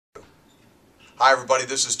Hi everybody,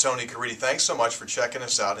 this is Tony Caridi. Thanks so much for checking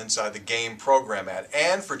us out inside the Game Program ad.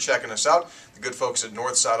 And for checking us out, the good folks at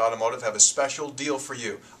Northside Automotive have a special deal for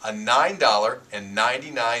you. A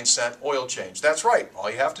 $9.99 oil change. That's right. All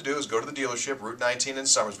you have to do is go to the dealership, Route 19 in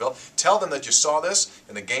Summersville, tell them that you saw this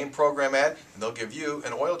in the Game Program ad, and they'll give you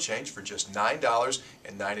an oil change for just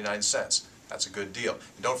 $9.99. That's a good deal.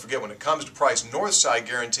 And don't forget, when it comes to price, Northside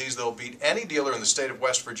guarantees they'll beat any dealer in the state of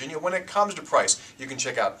West Virginia when it comes to price. You can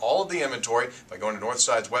check out all of the inventory by going to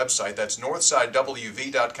Northside's website. That's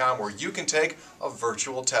northsidewv.com, where you can take a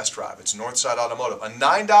virtual test drive. It's Northside Automotive. A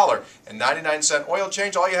 $9.99 oil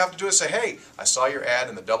change. All you have to do is say, hey, I saw your ad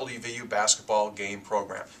in the WVU basketball game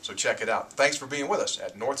program. So check it out. Thanks for being with us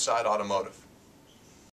at Northside Automotive.